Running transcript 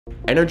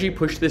NRG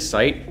pushed this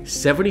site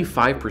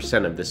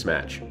 75% of this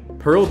match.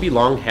 Pearl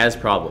B-Long has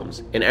problems,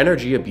 and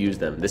NRG abused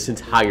them this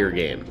entire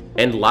game.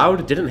 And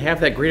Loud didn't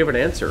have that great of an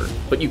answer,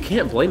 but you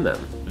can't blame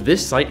them.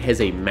 This site has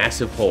a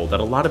massive hole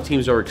that a lot of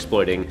teams are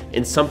exploiting,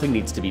 and something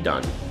needs to be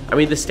done. I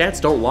mean, the stats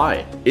don't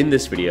lie. In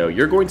this video,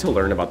 you're going to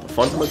learn about the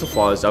fundamental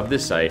flaws of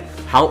this site,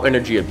 how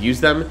NRG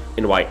abused them,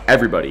 and why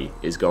everybody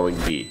is going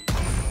B.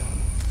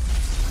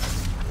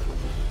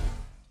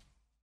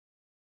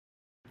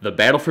 The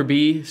battle for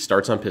B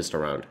starts on pistol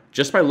round.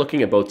 Just by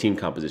looking at both team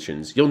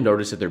compositions, you'll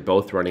notice that they're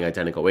both running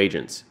identical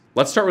agents.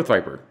 Let's start with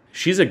Viper.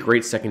 She's a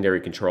great secondary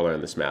controller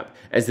on this map,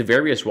 as the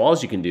various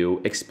walls you can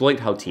do exploit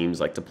how teams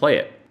like to play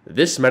it.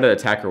 This meta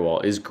attacker wall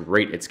is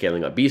great at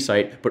scaling up B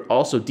site, but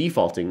also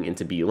defaulting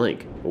into B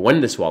link. When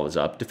this wall is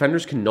up,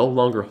 defenders can no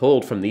longer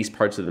hold from these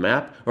parts of the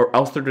map, or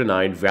else they're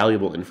denied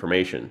valuable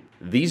information.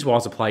 These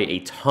walls apply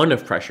a ton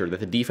of pressure that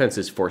the defense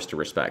is forced to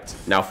respect.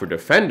 Now for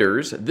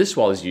defenders, this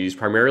wall is used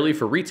primarily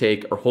for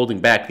retake or holding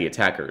back the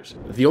attackers.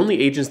 The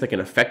only agents that can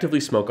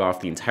effectively smoke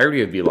off the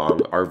entirety of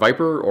B-Long are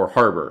Viper or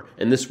Harbor,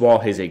 and this wall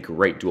has a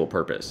great dual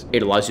purpose.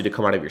 It allows you to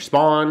come out of your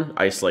spawn,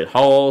 isolate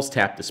halls,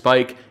 tap the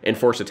spike, and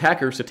force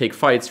attackers to take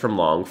fights from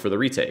long for the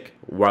retake.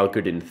 While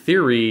good in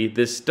theory,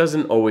 this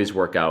doesn't always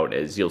work out,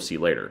 as you'll see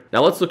later.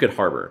 Now let's look at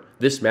Harbor.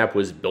 This map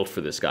was built for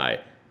this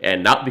guy.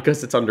 And not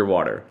because it's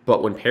underwater,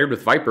 but when paired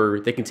with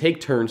Viper, they can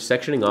take turns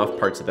sectioning off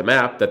parts of the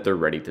map that they're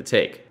ready to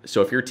take.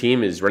 So if your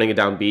team is running it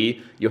down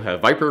B, you'll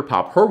have Viper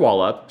pop her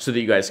wall up so that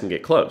you guys can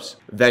get close.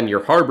 Then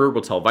your Harbor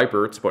will tell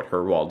Viper to put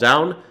her wall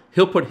down,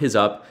 he'll put his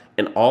up,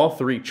 and all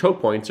three choke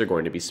points are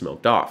going to be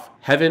smoked off: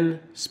 Heaven,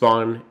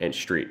 Spawn, and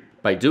Street.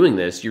 By doing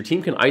this, your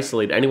team can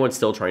isolate anyone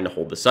still trying to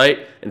hold the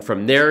site, and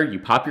from there, you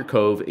pop your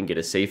cove and get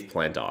a safe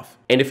plant off.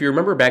 And if you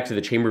remember back to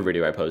the chamber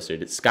video I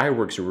posted, Sky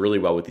works really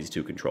well with these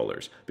two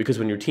controllers, because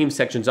when your team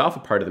sections off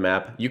a part of the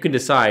map, you can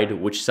decide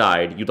which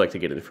side you'd like to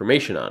get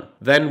information on.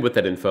 Then, with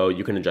that info,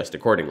 you can adjust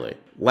accordingly.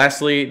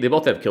 Lastly, they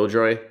both have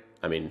Killjoy.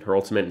 I mean, her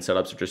ultimate and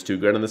setups are just too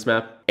good on this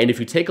map. And if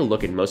you take a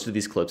look at most of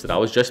these clips that I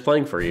was just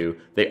playing for you,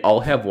 they all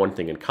have one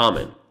thing in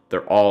common.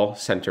 They're all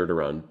centered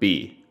around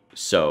B.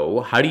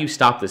 So, how do you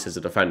stop this as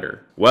a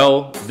defender?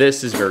 Well,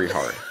 this is very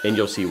hard, and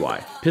you'll see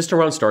why. Pistol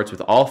round starts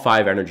with all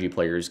 5 NRG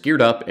players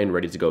geared up and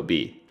ready to go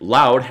B.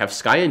 Loud have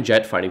Sky and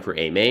Jet fighting for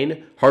A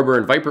main, Harbor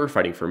and Viper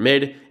fighting for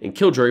mid, and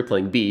Killjoy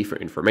playing B for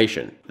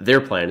information. Their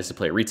plan is to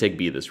play retake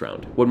B this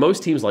round. What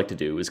most teams like to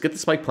do is get the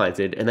spike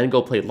planted and then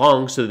go play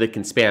long so that they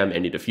can spam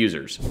any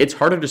diffusers. It's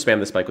harder to spam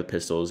the spike with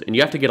pistols, and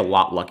you have to get a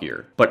lot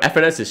luckier. But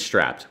FNS is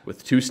strapped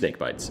with 2 snake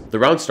bites. The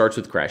round starts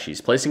with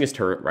Crashies placing his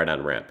turret right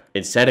on ramp,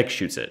 and Sadek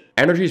shoots it.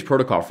 NRG's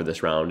protocol for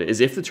this round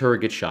is if the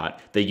turret gets shot,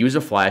 they use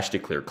a flash to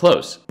clear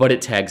close, but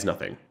it tags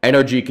nothing.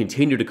 NRG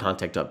continue to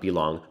contact up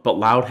B-Long, but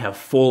Loud have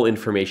full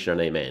information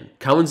on A main.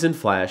 Cowanson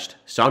flashed,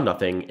 saw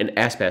nothing, and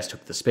Aspas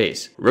took the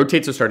space.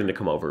 Rotates are starting to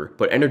come over,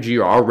 but NRG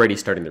are already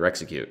starting their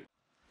execute.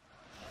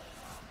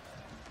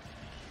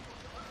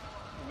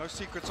 No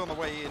secrets on the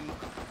way in.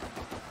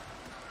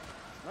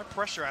 No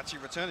pressure actually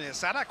returning here.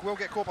 Sadak will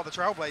get caught by the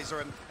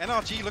Trailblazer, and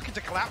NRG looking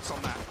to collapse on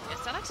that. Yeah,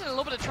 Sadak's in a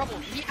little bit of trouble.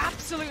 He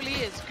absolutely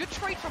is. Good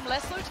trade from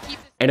Leslo to keep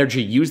this.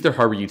 NRG used their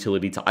Harbor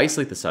utility to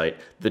isolate the site,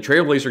 the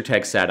Trailblazer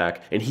tags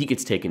Sadak, and he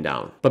gets taken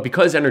down. But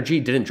because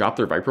NRG didn't drop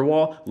their Viper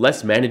wall,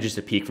 Les manages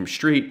to peek from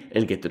Street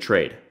and get the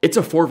trade. It's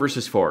a 4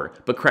 versus 4,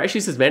 but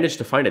Crashies has managed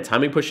to find a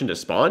timing push into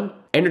spawn.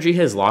 NRG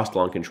has lost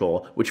long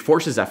control, which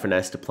forces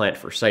FNS to plant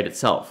for site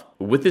itself.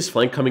 With this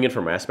flank coming in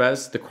from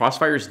Aspas, the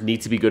crossfires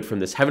need to be good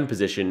from this Heaven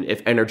position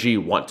if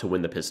NRG want to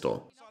win the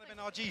pistol.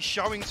 NRG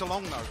showing to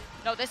long though.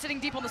 No, they're sitting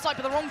deep on the site,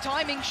 but the wrong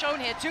timing shown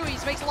here.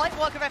 Tuis makes light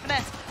work of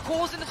FNS,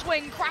 calls in the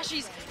swing,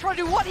 Crashies trying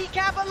to do what he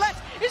can, but Les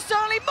is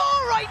certainly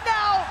more right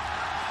now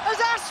as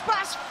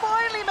Aspas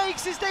finally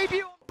makes his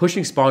debut.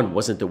 Pushing spawn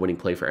wasn't the winning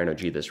play for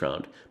NRG this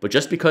round, but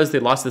just because they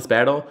lost this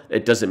battle,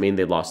 it doesn't mean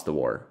they lost the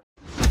war.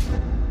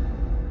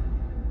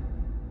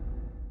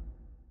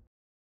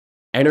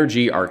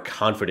 NRG are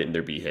confident in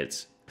their B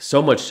hits.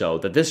 So much so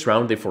that this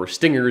round they force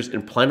stingers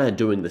and plan on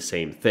doing the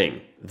same thing.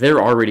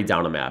 They're already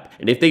down a map,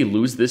 and if they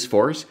lose this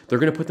force, they're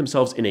going to put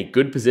themselves in a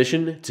good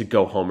position to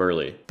go home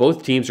early.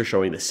 Both teams are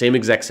showing the same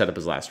exact setup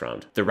as last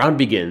round. The round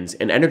begins,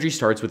 and NRG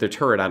starts with their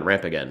turret on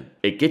ramp again.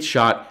 It gets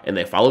shot, and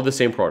they follow the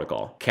same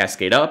protocol.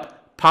 Cascade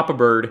up, pop a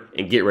bird,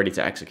 and get ready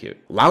to execute.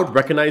 Loud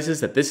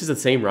recognizes that this is the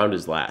same round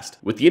as last.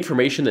 With the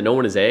information that no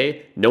one is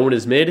A, no one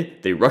is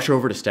mid, they rush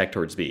over to stack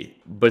towards B.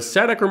 But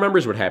Sadak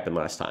remembers what happened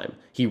last time.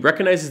 He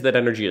recognizes that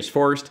NRG is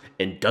forced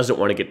and doesn't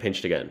want to get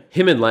pinched again.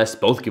 Him and Les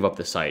both give up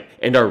the site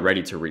and are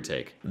ready to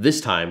retake.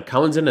 This time,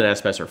 Cowanson and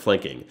Aspas are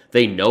flanking.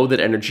 They know that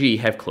NRG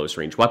have close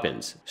range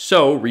weapons,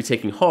 so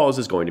retaking halls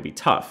is going to be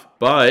tough.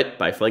 But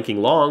by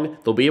flanking long,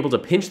 they'll be able to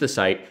pinch the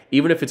site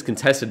even if it's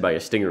contested by a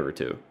stinger or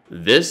 2.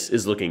 This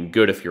is looking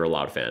good if you're a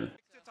Loud fan.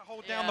 To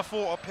hold down the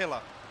fort or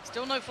pillar.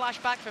 Still no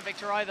flashback for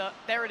Victor either.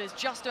 There it is,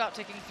 just about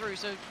ticking through.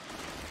 So,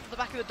 the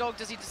back of the dog,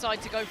 does he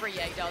decide to go for it?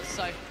 Yeah, he does.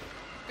 So,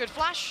 good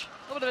flash.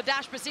 A little bit of a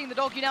dash, but seeing the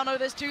dog, you now know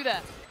there's 2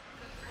 there.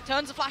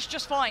 Turns the flash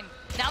just fine.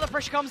 Now the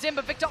pressure comes in,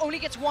 but Victor only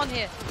gets one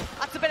here.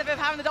 That's the benefit of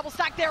having the double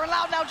stack there, and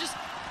Loud now just...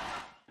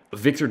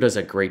 Victor does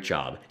a great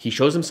job. He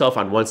shows himself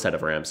on one set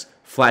of ramps,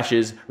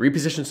 flashes,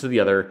 repositions to the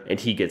other, and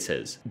he gets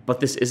his. But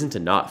this isn't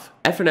enough.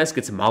 FNS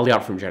gets molly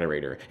out from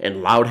Generator,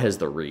 and Loud has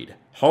the read.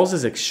 Halls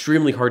is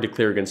extremely hard to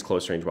clear against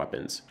close-range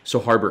weapons, so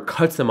Harbor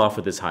cuts them off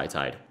with his high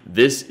tide.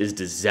 This is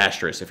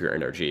disastrous if you're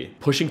NRG.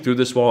 Pushing through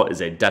this wall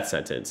is a death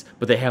sentence,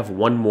 but they have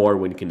one more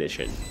win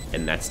condition,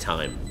 and that's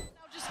time. Now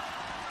just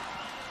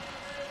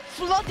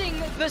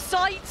flooding the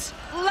site.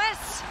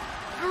 Less.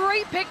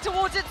 Great pick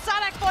towards it.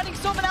 Sadak finding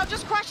someone now,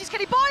 just crashes. Can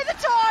he buy the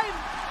time?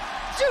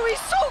 He's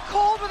so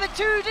cold with a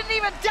 2, didn't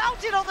even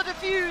doubt it on the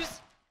defuse.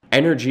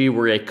 NRG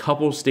were a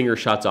couple stinger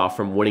shots off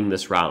from winning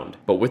this round,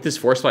 but with this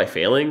force fight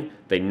failing,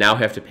 they now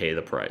have to pay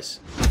the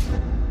price.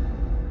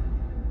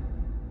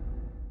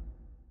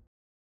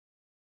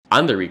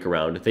 On the Rika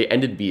round, they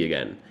ended B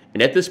again.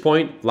 And at this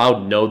point,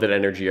 Loud know that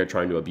NRG are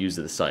trying to abuse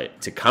the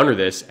site. To counter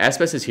this,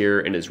 Aspes is here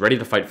and is ready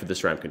to fight for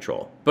this ramp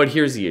control. But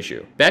here's the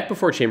issue. Back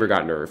before Chamber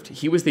got nerfed,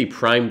 he was the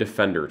prime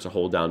defender to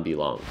hold down B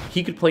long.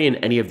 He could play in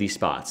any of these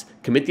spots,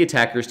 commit the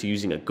attackers to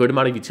using a good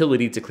amount of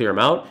utility to clear him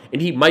out,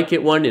 and he might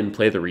get one and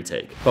play the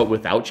retake. But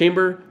without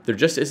Chamber, there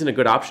just isn't a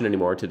good option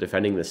anymore to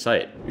defending this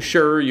site.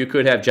 Sure, you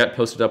could have Jet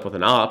posted up with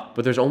an op,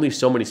 but there's only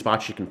so many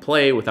spots you can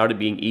play without it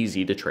being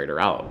easy to trade her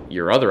out.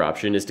 Your other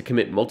option is to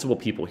commit multiple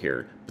people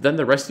here, but then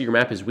the rest of your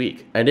map is weak.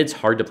 And it's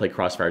hard to play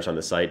crossfires on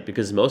the site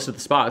because most of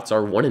the spots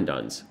are one and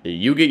dones.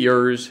 You get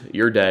yours,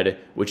 you're dead,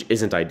 which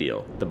isn't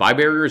ideal. The buy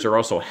barriers are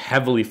also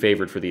heavily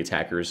favored for the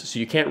attackers, so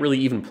you can't really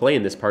even play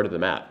in this part of the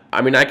map.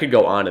 I mean, I could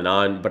go on and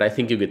on, but I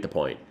think you get the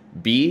point.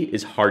 B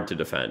is hard to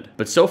defend.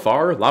 But so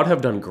far, Loud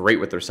have done great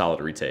with their solid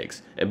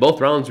retakes, and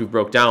both rounds we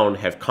broke down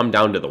have come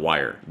down to the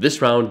wire.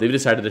 This round, they've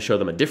decided to show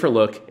them a different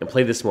look and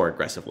play this more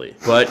aggressively.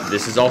 But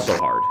this is also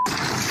hard.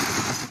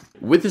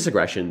 With this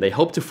aggression, they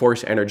hope to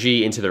force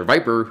NRG into their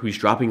Viper, who's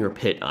dropping her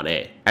pit on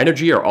A.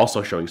 NRG are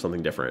also showing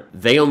something different.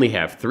 They only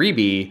have 3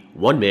 B,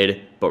 1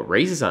 mid, but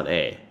Raze is on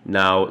A.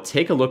 Now,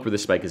 take a look where the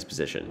spike is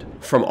positioned.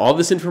 From all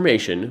this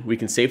information, we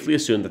can safely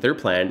assume that their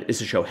plan is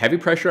to show heavy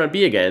pressure on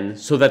B again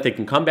so that they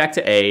can come back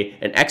to A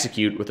and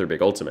execute with their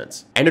big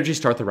ultimates. NRG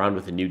start the round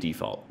with a new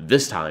default.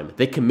 This time,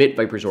 they commit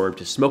Viper's Orb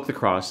to smoke the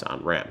cross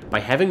on ramp.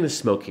 By having this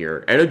smoke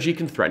here, NRG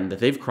can threaten that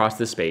they've crossed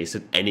this space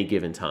at any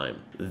given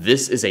time.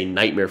 This is a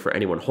nightmare for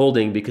anyone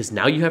holding because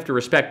now you have to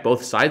respect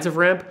both sides of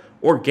ramp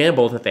or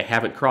gamble that they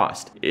haven't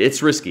crossed.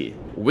 It's risky.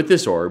 With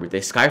this orb,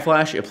 they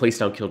skyflash and place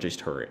down Killj's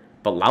turret.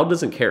 But Loud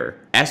doesn't care.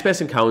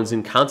 Aspes and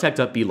Cowanson contact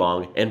up B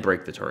long and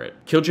break the turret.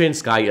 Killjay and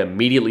Sky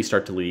immediately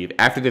start to leave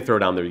after they throw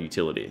down their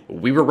utility.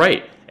 We were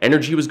right.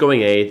 NRG was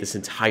going A this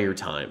entire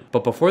time.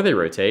 But before they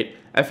rotate,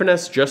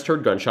 FNS just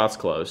heard gunshots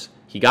close.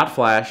 He got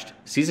flashed,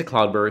 sees a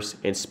cloudburst,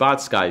 and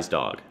spots Sky's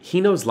dog. He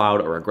knows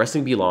Loud are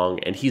aggressing B long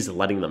and he's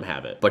letting them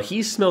have it. But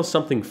he smells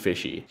something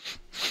fishy.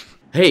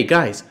 Hey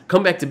guys,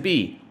 come back to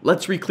B.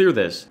 Let's re-clear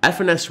this.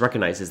 FNS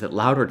recognizes that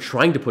Loud are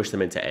trying to push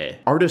them into A.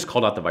 Artis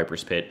called out the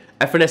Viper's pit.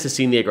 FNS has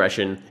seen the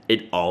aggression.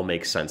 It all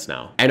makes sense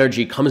now.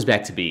 NRG comes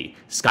back to B.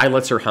 Sky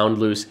lets her hound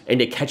loose,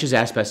 and it catches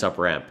Aspes up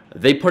ramp.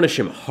 They punish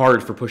him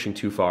hard for pushing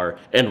too far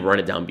and run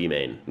it down B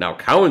main. Now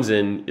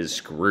Cowanson is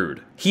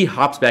screwed. He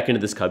hops back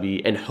into this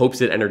cubby and hopes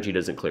that NRG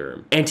doesn't clear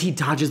him. And he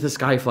dodges the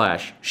Sky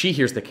flash. She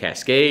hears the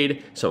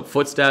cascade, some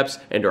footsteps,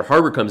 and her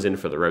Harbor comes in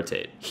for the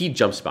rotate. He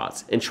jump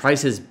spots and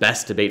tries his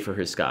best to bait for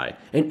his Sky,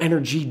 and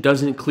NRG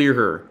doesn't clear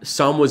her.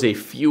 Sam was a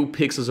few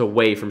pixels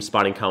away from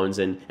spotting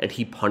Cowanson, and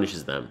he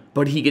punishes them.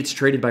 But he gets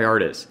traded by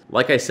Artis.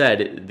 Like I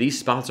said, these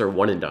spots are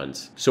one and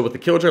dones. So with the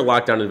Killjoy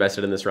lockdown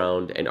invested in this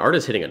round, and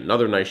Artis hitting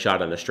another nice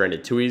shot on the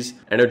stranded Tuis,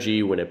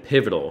 NRG win a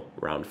pivotal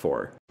round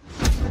 4.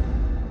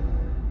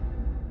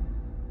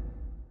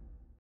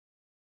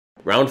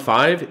 Round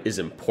 5 is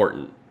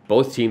important.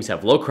 Both teams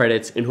have low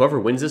credits, and whoever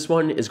wins this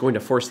one is going to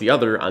force the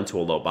other onto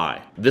a low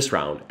buy. This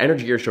round,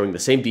 NRG are showing the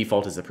same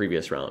default as the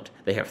previous round.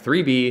 They have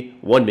 3 B,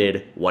 1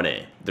 mid, 1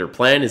 A. Their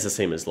plan is the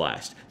same as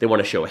last. They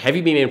want to show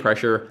heavy B main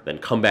pressure, then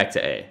come back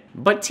to A.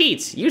 But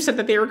Teets, you said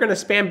that they were going to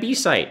spam B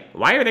site.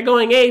 Why are they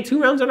going A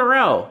 2 rounds in a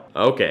row?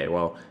 Okay,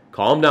 well,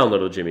 calm down,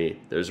 little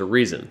Jimmy. There's a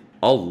reason.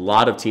 A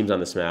lot of teams on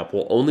this map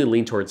will only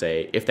lean towards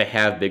A if they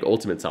have big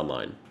ultimates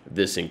online.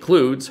 This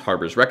includes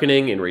Harbor's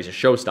Reckoning and Raze's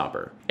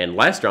Showstopper. And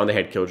last round they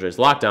had Killjoy's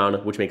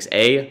Lockdown, which makes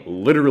A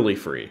literally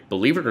free.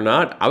 Believe it or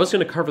not, I was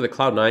going to cover the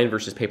Cloud9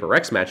 versus Paper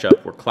X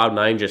matchup where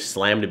Cloud9 just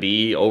slammed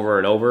B over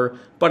and over,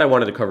 but I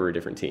wanted to cover a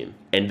different team.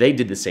 And they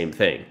did the same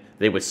thing.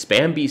 They would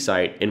spam B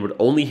site and would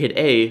only hit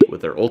A with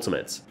their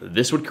ultimates.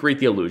 This would create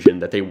the illusion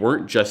that they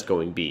weren't just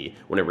going B,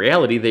 when in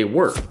reality they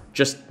were,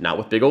 just not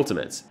with big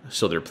ultimates.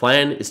 So their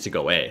plan is to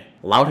go A.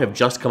 Loud have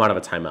just come out of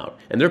a timeout,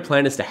 and their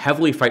plan is to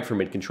heavily fight for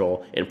mid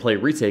control and play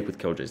retake with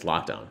Killjoy's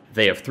Lockdown.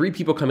 They have 3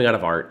 people coming out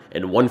of Art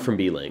and 1 from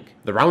B-Link.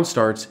 The round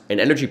starts,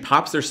 and NRG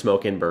pops their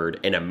smoke in Bird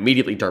and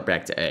immediately dart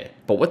back to A.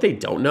 But what they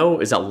don't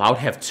know is that Loud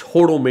have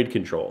total mid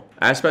control.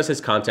 Aspes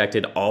has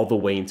contacted all the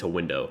way into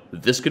window.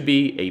 This could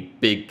be a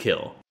big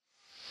kill.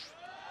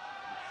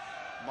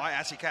 Might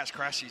actually catch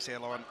Crashies here,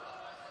 Lauren.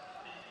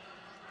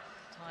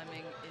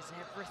 Timing is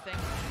everything.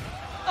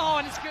 Oh,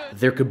 and it's good.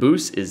 Their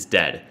caboose is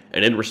dead,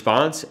 and in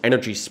response,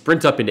 NRG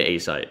sprint up into A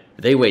site.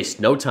 They waste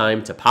no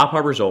time to pop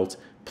Harbor's ult,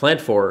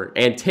 plant forward,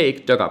 and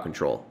take dugout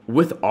control.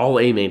 With all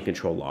A main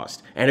control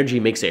lost,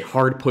 NRG makes a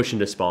hard push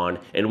into spawn,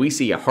 and we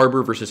see a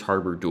Harbor versus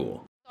Harbor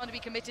duel. Trying to be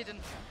committed and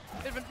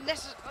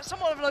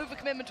somewhat of an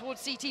overcommitment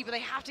towards CT, but they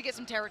have to get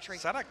some territory.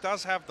 Sadak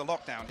does have the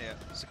lockdown here.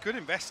 It's a good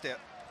invest here.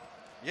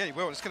 Yeah, he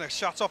will. It's going to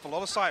shut off a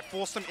lot of sight,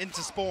 force them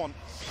into spawn.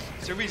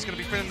 So he's going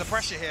to be feeling the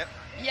pressure here.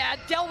 Yeah,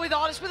 dealt with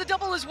Artist with a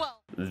double as well.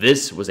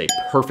 This was a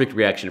perfect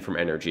reaction from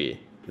NRG.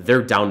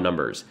 They're down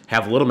numbers,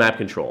 have little map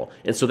control,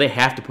 and so they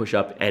have to push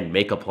up and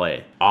make a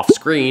play. Off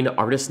screen,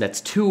 Artist nets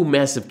 2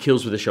 massive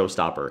kills with a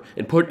showstopper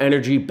and put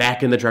NRG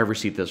back in the driver's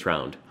seat this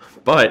round.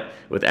 But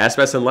with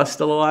Aspas and Les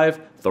still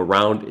alive, the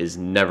round is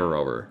never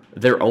over.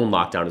 Their own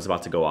lockdown is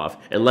about to go off,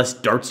 and Les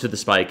darts to the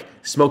spike,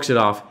 smokes it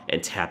off,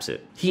 and taps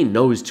it. He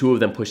knows 2 of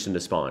them pushed into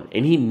spawn,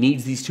 and he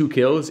needs these 2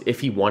 kills if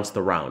he wants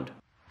the round.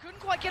 Couldn't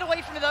quite get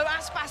away from it though.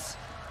 Aspas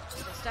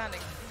still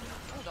standing.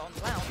 Hold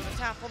on, Loud with a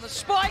tap on the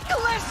spike.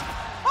 Les!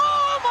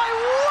 Oh my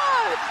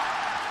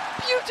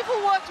word!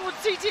 Beautiful work towards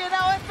CT, and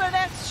now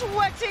FNS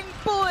sweating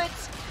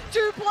bullets.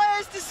 2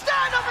 players to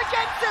stand up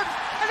against him,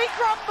 and he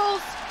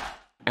crumbles.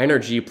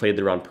 NRG played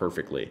the round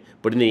perfectly,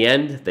 but in the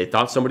end, they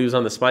thought somebody was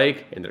on the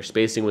spike and their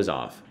spacing was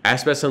off.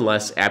 Aspas and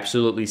Les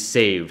absolutely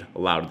saved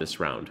Loud this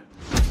round.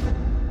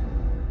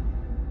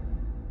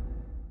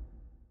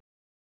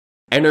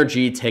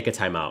 NRG take a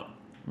timeout.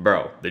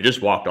 Bro, they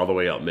just walked all the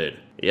way out mid.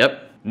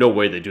 Yep, no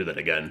way they do that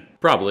again.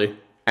 Probably.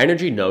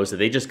 NRG knows that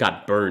they just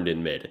got burned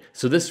in mid,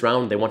 so this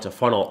round they want to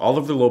funnel all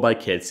of their low-buy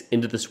kits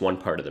into this one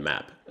part of the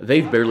map.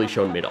 They've barely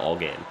shown mid all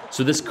game,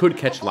 so this could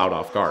catch Loud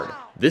off guard.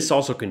 This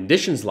also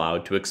conditions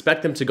Loud to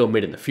expect them to go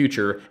mid in the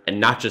future and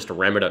not just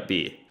ram it up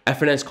B.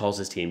 FNS calls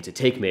his team to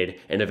take mid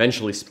and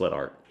eventually split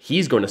art.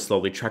 He's going to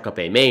slowly trek up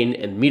A main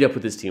and meet up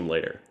with his team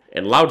later.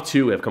 And Loud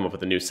too have come up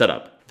with a new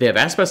setup. They have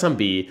Aspas on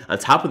B on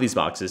top of these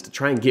boxes to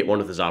try and get one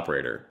with his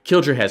operator.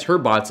 Killjoy has her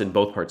bots in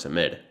both parts of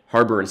mid.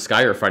 Harbor and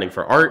Sky are fighting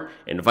for art,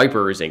 and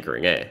Viper is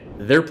anchoring A.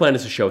 Their plan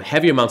is to show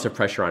heavy amounts of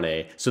pressure on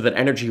A so that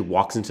NRG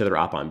walks into their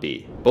op on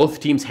B. Both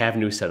teams have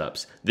new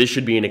setups. This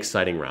should be an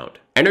exciting round.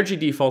 NRG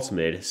defaults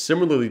mid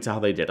similarly to how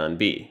they did on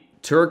B.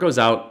 Turret goes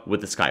out with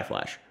the Sky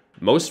Flash.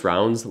 Most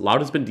rounds, Loud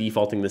has been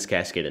defaulting this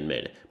cascade in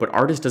mid, but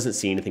Artist doesn't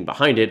see anything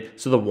behind it,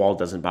 so the wall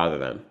doesn't bother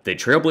them. They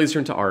Trailblazer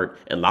into Art,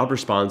 and Loud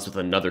responds with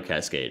another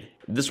cascade.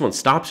 This one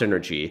stops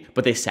NRG,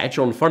 but they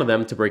satchel in front of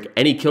them to break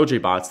any Killjoy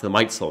bots that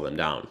might slow them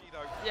down.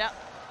 Yeah,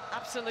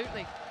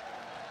 absolutely.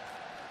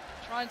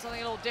 Trying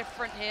something a little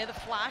different here. The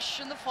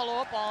flash and the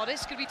follow-up.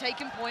 Artist could be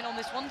taking point on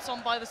this one.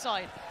 Some by the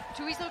side.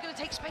 Tui's though going to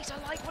take space.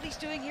 I like what he's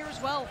doing here as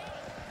well.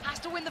 Has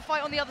to win the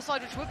fight on the other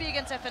side, which would be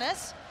against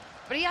FNS.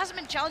 But he hasn't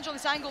been challenged on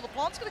this angle. The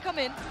plant's going to come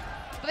in,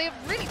 but they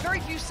have really very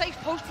few safe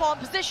post-plant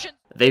positions.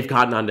 They've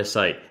gotten onto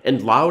site,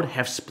 and Loud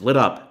have split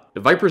up.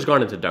 Viper's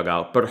gone into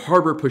dugout, but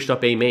Harbor pushed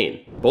up A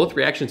main. Both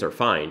reactions are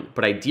fine,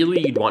 but ideally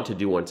you'd want to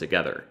do one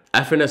together.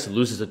 FNS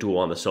loses a duel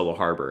on the solo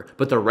Harbor,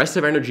 but the rest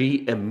of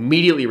NRG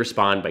immediately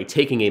respond by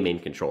taking A main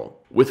control.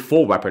 With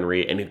full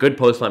weaponry and good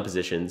post-plant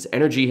positions,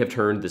 NRG have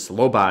turned this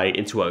low buy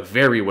into a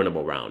very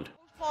winnable round.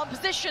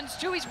 Positions,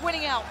 Tui's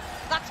winning out.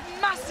 That's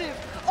massive.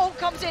 Ult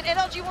comes in.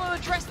 NRG want to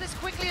address this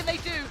quickly, and they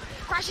do.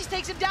 Crashes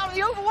takes him down, and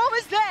the overwhelm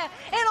is there.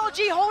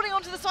 NRG holding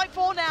onto the site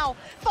for now.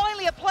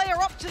 Finally, a player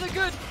up to the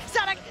good.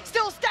 Sadak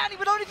still standing,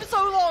 but only for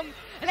so long.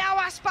 And now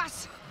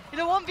Aspas in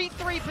a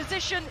 1v3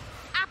 position,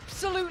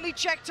 absolutely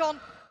checked on.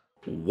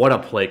 What a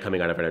play coming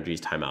out of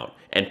NRG's timeout,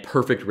 and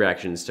perfect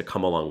reactions to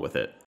come along with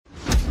it.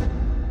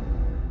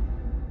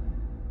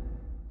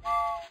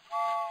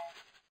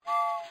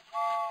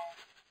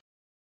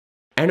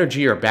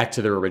 NRG are back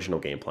to their original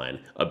game plan,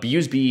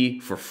 abuse B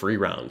for free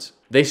rounds.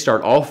 They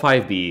start all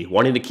 5B,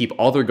 wanting to keep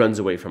all their guns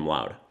away from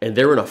Loud, and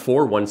they're in a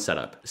 4-1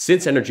 setup.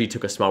 Since NRG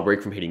took a small break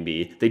from hitting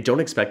B, they don't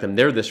expect them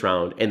there this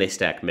round, and they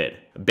stack mid.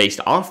 Based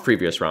off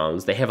previous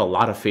rounds, they have a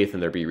lot of faith in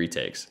their B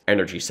retakes.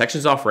 NRG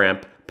sections off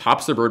ramp,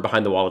 pops their bird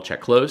behind the wall to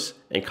check close,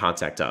 and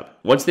contact up.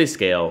 Once they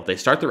scale, they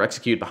start their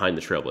execute behind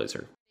the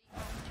Trailblazer.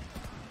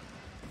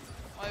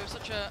 Oh, it was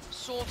such a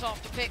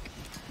sought-after pick.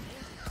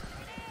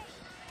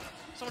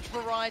 So much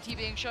variety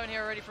being shown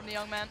here already from the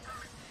young man.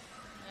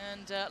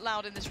 And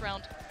Loud in this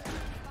round.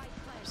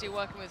 Obviously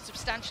working with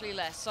substantially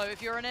less. So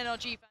if you're an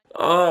NRG fan...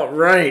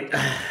 Alright,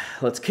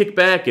 let's kick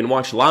back and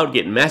watch Loud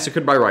get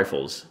massacred by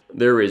rifles.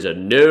 There is a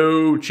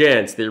no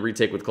chance they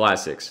retake with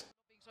classics.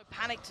 Being so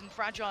panicked and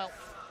fragile.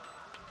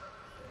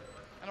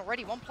 And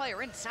already one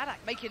player in, Sadak,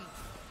 making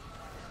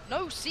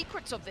no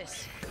secrets of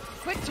this.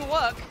 Quick to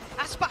work.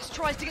 Aspas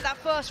tries to get that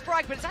first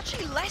frag, but it's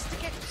actually less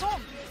to get it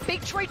on.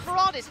 Big trade for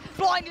Artist.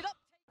 Blinded up.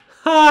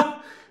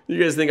 Ha! You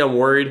guys think I'm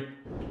worried?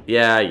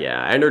 Yeah,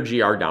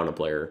 NRG are down a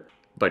player.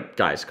 But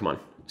guys, come on.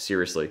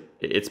 Seriously.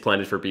 It's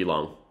planted for B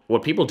long.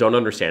 What people don't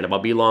understand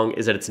about B-Long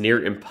is that it's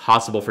near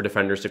impossible for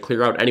defenders to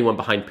clear out anyone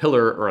behind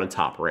pillar or on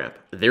top ramp.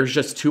 There's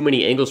just too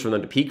many angles for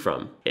them to peek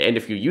from. And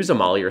if you use a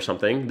molly or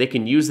something, they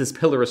can use this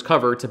pillar as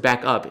cover to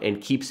back up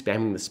and keep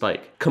spamming the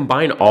spike.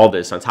 Combine all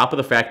this on top of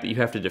the fact that you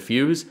have to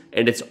defuse,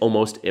 and it's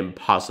almost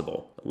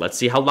impossible. Let's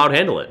see how Loud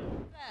handle it.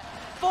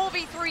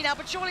 4v3 now,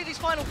 but surely these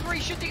final three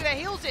should dig their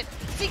heels in.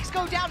 Seeks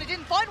go down, it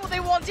didn't find what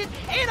they wanted.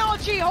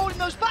 NRG holding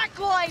those back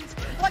lines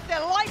like their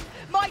life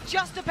might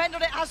just depend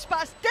on it.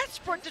 Aspas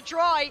desperate to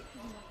try.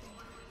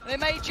 They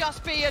may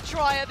just be a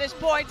try at this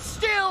point,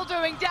 still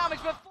doing damage,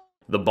 but...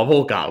 The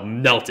bubble got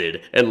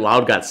melted, and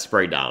Loud got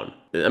sprayed down.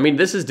 I mean,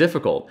 this is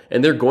difficult,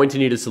 and they're going to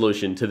need a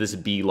solution to this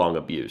B-Long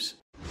abuse.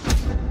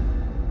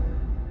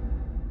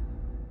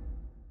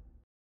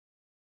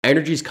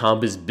 NRG's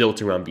comp is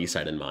built around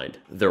B-side in mind.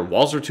 Their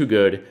walls are too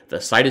good, the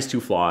site is too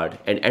flawed,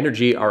 and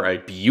NRG are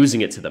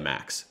abusing it to the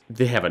max.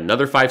 They have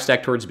another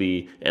 5-stack towards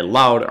B, and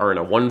Loud are in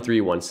a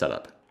 1-3-1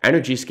 setup.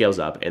 NRG scales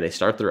up, and they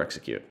start their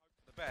execute.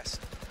 The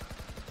best.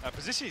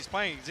 Position he's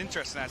playing is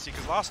interesting actually,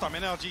 because last time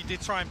NRG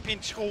did try and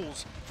pinch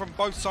calls from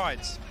both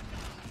sides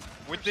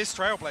with this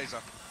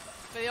Trailblazer.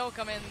 They all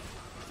come in,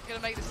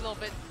 gonna make this a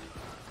little bit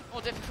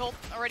more difficult.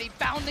 Already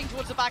bounding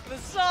towards the back of the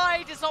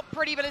side. It's not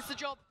pretty, but it's the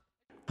job.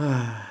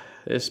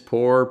 This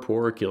poor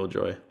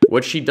Killjoy.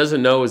 What she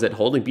doesn't know is that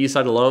holding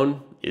B-side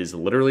alone is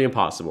literally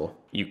impossible.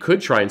 You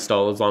could try and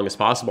stall as long as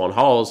possible on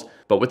halls,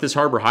 but with this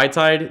Harbor high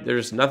tide,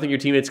 there's nothing your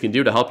teammates can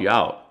do to help you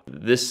out.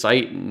 This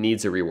site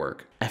needs a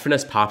rework.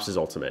 FNS pops his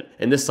ultimate,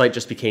 and this site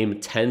just became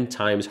 10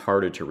 times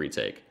harder to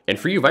retake. And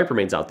for you Viper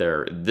mains out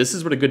there, this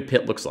is what a good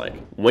pit looks like.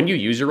 When you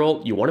use your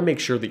ult, you want to make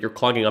sure that you're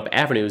clogging up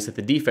avenues that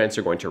the defense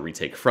are going to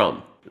retake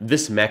from.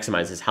 This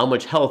maximizes how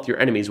much health your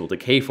enemies will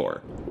decay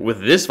for.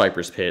 With this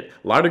Viper's pit,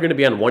 Loud are going to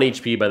be on 1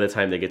 HP by the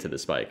time they get to the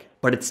spike.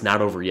 But it's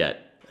not over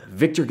yet.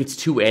 Victor gets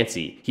too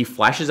antsy. He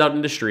flashes out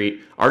into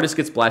street, Artist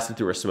gets blasted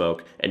through a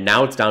smoke, and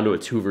now it's down to a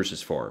 2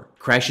 versus 4.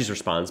 Crashies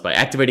responds by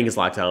activating his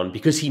lockdown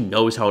because he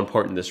knows how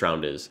important this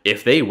round is.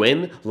 If they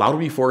win, Loud will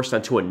be forced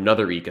onto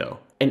another eco.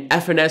 And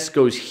FNS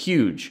goes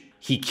huge.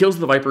 He kills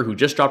the Viper who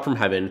just dropped from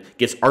heaven,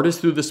 gets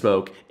Artist through the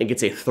smoke, and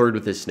gets a 3rd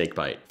with his snake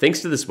bite.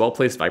 Thanks to this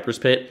well-placed Viper's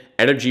pit,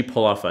 NRG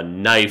pull off a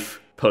knife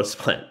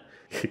post-plant.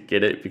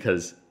 Get it?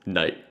 Because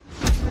knife.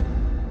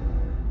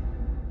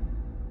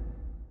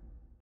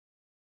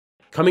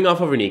 Coming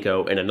off of an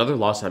eco and another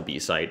loss on B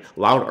site,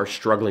 Loud are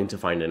struggling to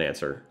find an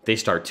answer. They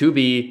start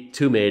 2B,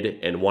 2 mid,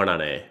 and 1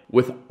 on A.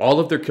 With all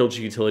of their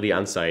Killjoy utility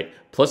on site,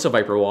 plus a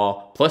Viper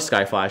wall, plus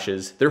sky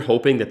flashes, they're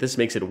hoping that this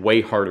makes it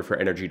way harder for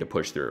NRG to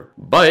push through.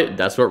 But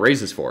that's what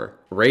Raze is for.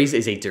 Raze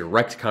is a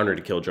direct counter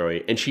to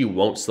Killjoy, and she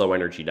won't slow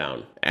NRG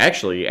down.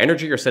 Actually,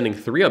 NRG are sending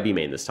 3 on B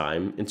main this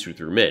time, and 2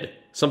 through mid.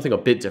 Something a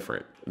bit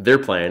different. Their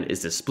plan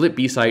is to split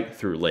B site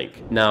through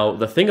Link. Now,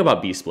 the thing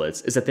about B splits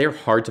is that they're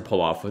hard to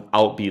pull off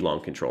without B long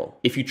control.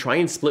 If you try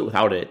and split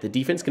without it, the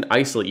defense can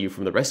isolate you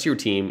from the rest of your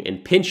team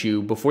and pinch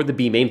you before the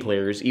B main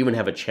players even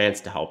have a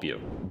chance to help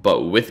you.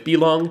 But with B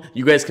long,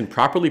 you guys can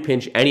properly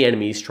pinch any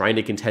enemies trying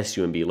to contest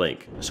you in B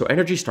Link. So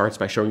NRG starts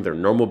by showing their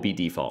normal B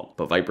default,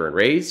 but Viper and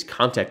Raze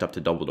contact up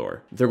to double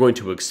door. They're going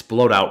to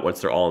explode out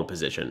once they're all in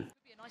position.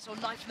 Or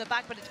knife in the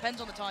back, but it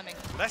depends on the timing.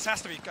 This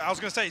has to be, I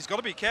was going to say, he's got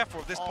to be careful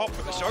of this pop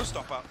for the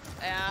showstopper.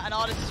 Yeah, and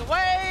Artist is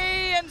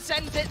away and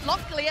sends it.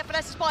 Luckily,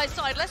 FNS is by his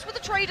side. Less with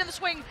the trade and the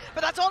swing,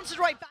 but that's answered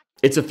right back.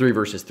 It's a 3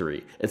 versus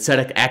 3, and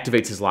Sedek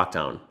activates his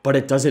lockdown. But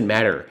it doesn't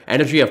matter.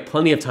 NRG have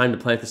plenty of time to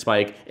plant the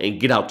spike and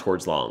get out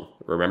towards long.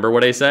 Remember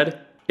what I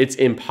said? It's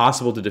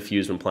impossible to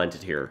defuse when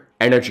planted here.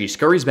 NRG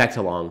scurries back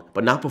to long,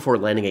 but not before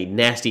landing a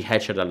nasty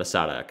headshot on the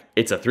Sadek.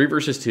 It's a 3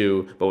 versus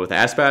 2, but with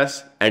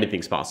Aspas,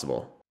 anything's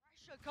possible.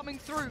 Coming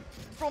through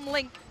from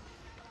Link.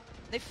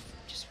 They've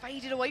just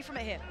faded away from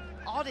it here.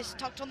 Artist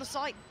tucked on the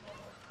site.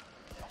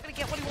 Not going to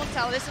get what he wants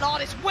out of this, and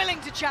Artist willing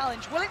to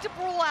challenge, willing to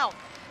brawl out.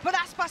 But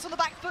Aspas on the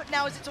back foot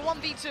now as it's a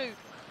 1v2.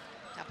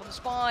 Tap on the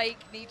spike,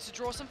 needs to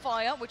draw some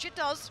fire, which it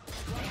does.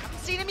 They haven't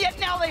seen him yet,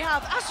 now they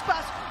have.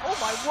 Aspas, oh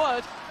my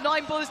word,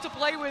 9 bullets to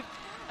play with.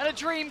 And a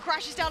Dream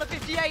crashes down to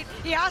 58.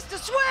 He has to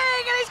swing,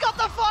 and he's got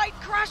the fight,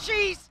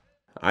 crashes!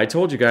 I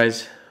told you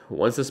guys,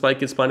 once the spike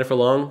gets planted for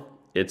long,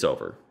 it's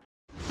over.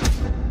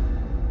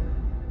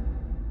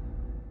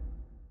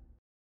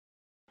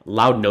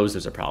 Loud knows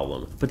there's a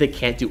problem, but they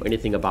can't do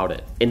anything about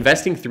it.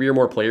 Investing 3 or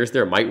more players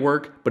there might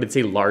work, but it's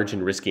a large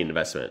and risky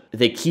investment.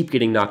 They keep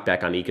getting knocked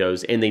back on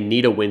ecos, and they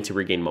need a win to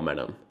regain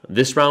momentum.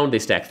 This round, they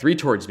stack 3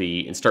 towards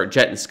B and start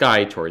Jet and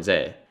Sky towards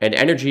A. And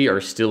NRG are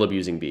still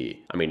abusing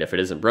B. I mean, if it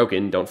isn't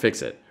broken, don't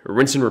fix it.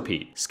 Rinse and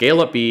repeat.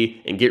 Scale up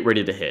B and get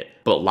ready to hit.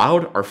 But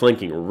Loud are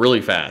flanking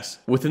really fast.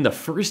 Within the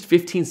first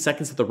 15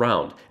 seconds of the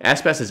round,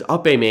 Aspas is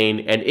up A main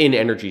and in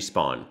NRG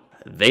spawn.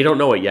 They don't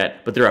know it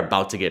yet, but they're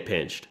about to get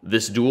pinched.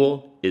 This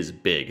duel is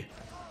big.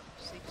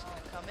 Seek's gonna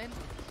come in.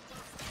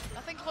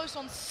 Nothing close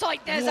on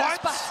sight. There's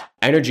What? Aspas.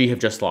 NRG have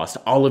just lost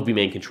all of B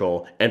main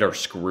control and are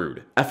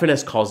screwed.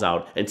 FNS calls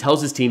out and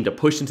tells his team to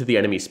push into the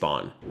enemy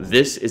spawn.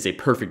 This is a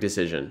perfect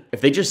decision.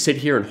 If they just sit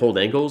here and hold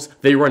angles,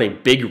 they run a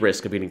big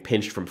risk of getting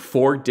pinched from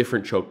 4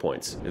 different choke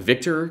points.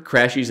 Victor,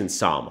 Crashies, and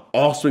Sam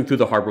all swing through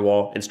the harbor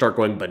wall and start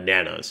going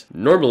bananas.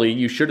 Normally,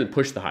 you shouldn't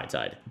push the high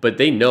tide, but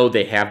they know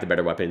they have the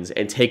better weapons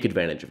and take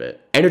advantage of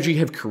it. NRG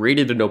have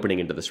created an opening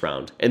into this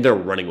round, and they're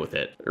running with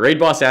it. Raid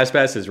boss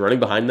Aspas is running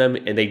behind them,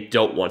 and they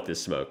don't want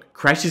this smoke.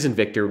 Crashies and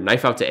Victor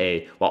knife out to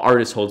A, while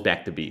Artis holds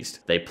back the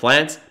beast. They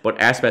plant, but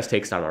Aspas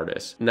takes down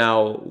Artis.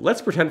 Now,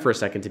 let's pretend for a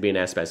second to be in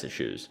Aspas's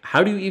shoes.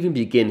 How do you even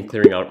begin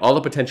clearing out all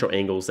the potential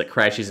angles that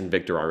Crashies and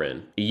Victor are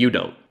in? You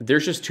don't.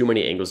 There's just too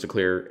many angles to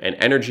clear, and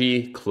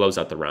NRG close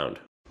out the round.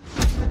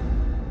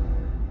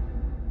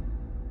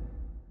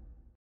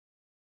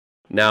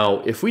 Now,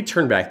 if we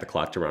turn back the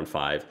clock to round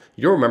 5,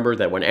 you'll remember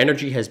that when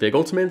NRG has big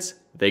ultimates,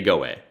 they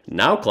go A.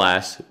 Now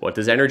class, what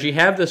does NRG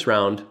have this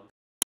round?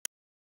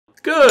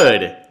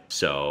 Good!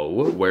 So,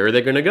 where are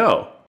they gonna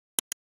go?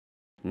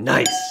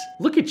 Nice!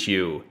 Look at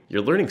you!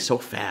 You're learning so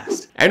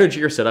fast.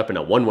 NRG are set up in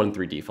a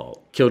 1-1-3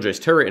 default. Killjoy's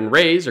turret and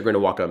Raze are going to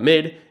walk up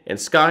mid, and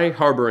Skye,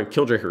 Harbor, and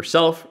Killjoy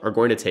herself are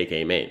going to take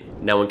A main.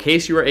 Now in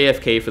case you were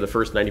AFK for the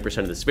first 90%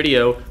 of this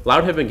video,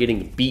 Loud have been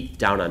getting beat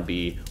down on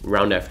B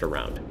round after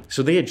round.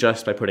 So they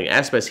adjust by putting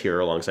Aspas here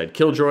alongside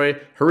Killjoy,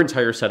 her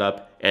entire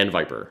setup, and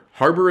Viper.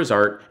 Harbor is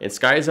Art, and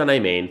Skye is on A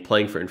main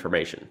playing for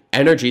information.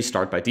 NRG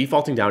start by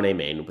defaulting down A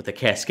main with a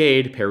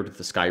Cascade paired with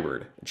the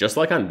Skybird. Just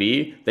like on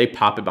B, they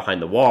pop it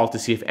behind the wall to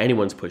see if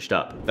anyone's pushed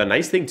up. The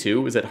nice thing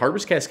too is that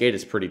Harbor's Cascade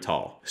is pretty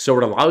tall, so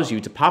it allows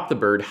you to pop the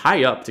bird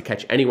high up to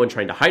catch anyone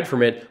trying to hide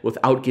from it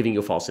without giving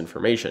you false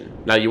information.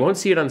 Now you won't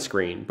see it on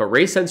screen, but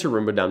Ray sends her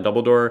Roomba down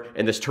double door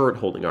and this turret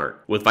holding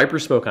Art. With Viper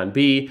smoke on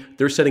B,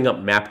 they're setting up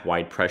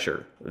map-wide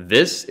pressure.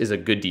 This is a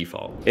good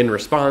default. In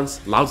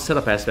response, Loud set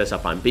up Aspas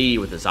up on B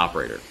with his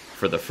operator.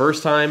 For the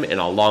first time in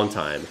a long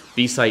time,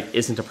 B site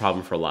isn't a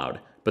problem for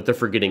Loud, but they're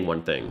forgetting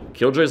one thing.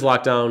 Killjoy's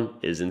lockdown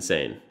is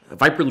insane.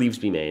 Viper leaves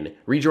B main,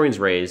 rejoins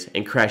Raze,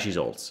 and Crashies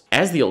ults.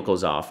 As the ult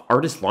goes off,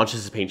 Artis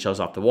launches his paint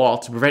shells off the wall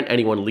to prevent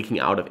anyone leaking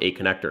out of A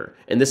connector,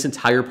 and this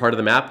entire part of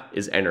the map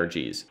is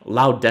NRG's.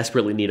 Loud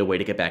desperately need a way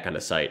to get back onto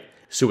site.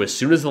 So as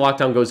soon as the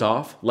lockdown goes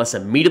off, Les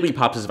immediately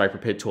pops his Viper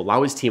Pit to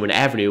allow his team an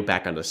avenue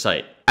back onto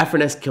site.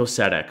 FNS kills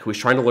Sadek, who is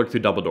trying to lurk through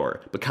double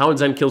door, but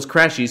Cowan's kills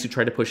Crashies, who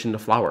try to push into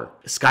Flower.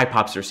 Skye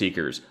pops their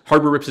Seekers,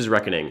 Harbor rips his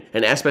Reckoning,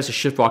 and Aspas is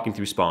shift walking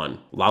through spawn.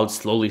 Loud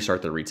slowly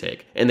start the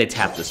retake, and they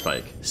tap the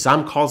spike.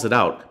 Sam calls it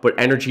out, but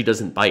NRG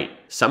doesn't bite.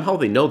 Somehow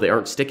they know they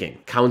aren't sticking.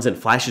 Cowan's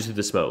flashes through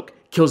the smoke,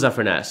 kills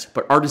FNS,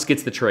 but Artis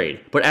gets the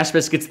trade, but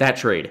Aspas gets that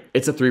trade.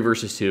 It's a 3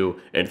 versus 2,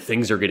 and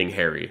things are getting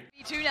hairy.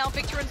 Two now,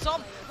 Victor and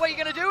Som. What are you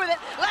going to do with it?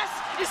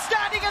 Les is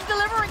standing and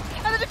delivering,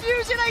 and the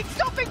diffusion ain't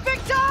stopping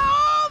Victor!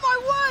 Oh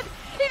my word!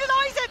 He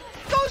denies it,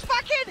 goes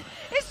back in.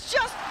 It's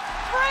just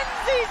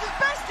frenzies as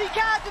best he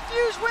can.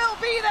 Diffuse will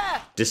be there.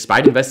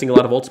 Despite investing a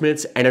lot of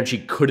ultimates,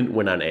 NRG couldn't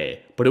win on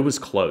A, but it was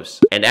close.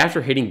 And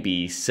after hitting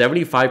B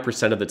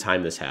 75% of the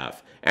time this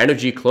half,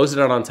 NRG closed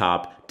it out on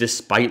top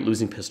despite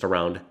losing pistol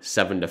round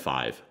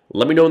 7-5.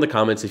 Let me know in the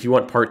comments if you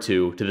want part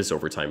 2 to this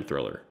overtime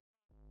thriller.